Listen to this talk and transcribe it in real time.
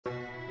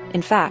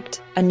In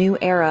fact, a new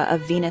era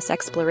of Venus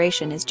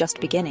exploration is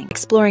just beginning.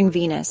 Exploring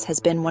Venus has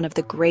been one of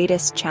the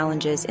greatest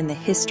challenges in the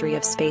history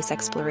of space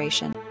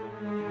exploration.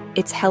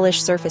 Its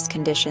hellish surface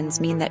conditions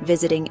mean that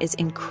visiting is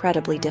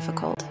incredibly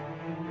difficult.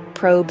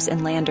 Probes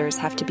and landers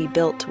have to be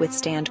built to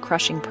withstand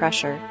crushing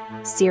pressure,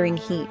 searing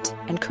heat,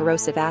 and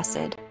corrosive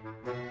acid.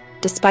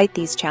 Despite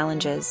these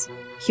challenges,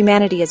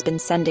 humanity has been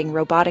sending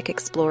robotic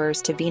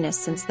explorers to Venus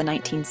since the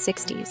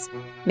 1960s,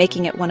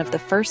 making it one of the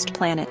first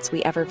planets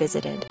we ever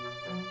visited.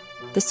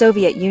 The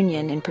Soviet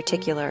Union, in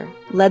particular,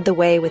 led the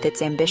way with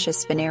its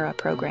ambitious Venera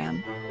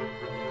program.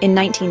 In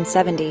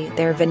 1970,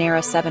 their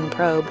Venera 7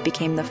 probe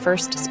became the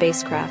first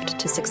spacecraft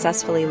to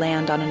successfully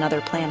land on another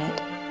planet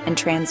and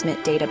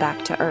transmit data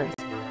back to Earth.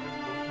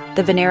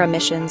 The Venera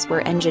missions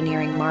were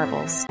engineering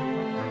marvels.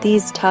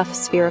 These tough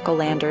spherical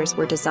landers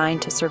were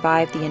designed to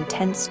survive the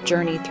intense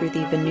journey through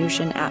the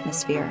Venusian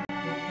atmosphere.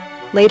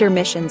 Later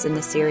missions in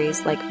the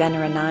series, like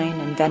Venera 9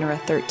 and Venera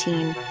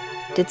 13,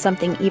 did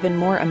something even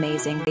more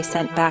amazing. They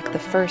sent back the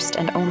first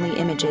and only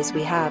images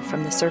we have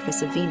from the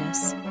surface of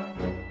Venus.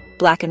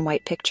 Black and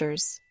white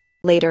pictures.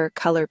 Later,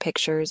 color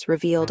pictures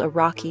revealed a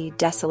rocky,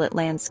 desolate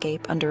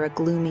landscape under a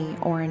gloomy,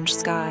 orange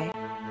sky.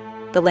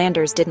 The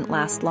landers didn't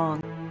last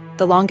long.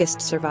 The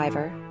longest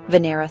survivor,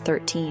 Venera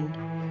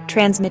 13,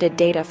 transmitted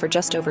data for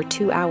just over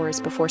 2 hours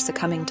before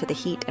succumbing to the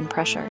heat and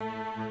pressure.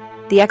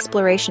 The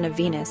exploration of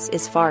Venus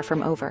is far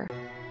from over.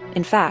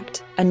 In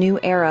fact, a new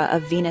era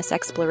of Venus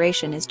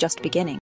exploration is just beginning.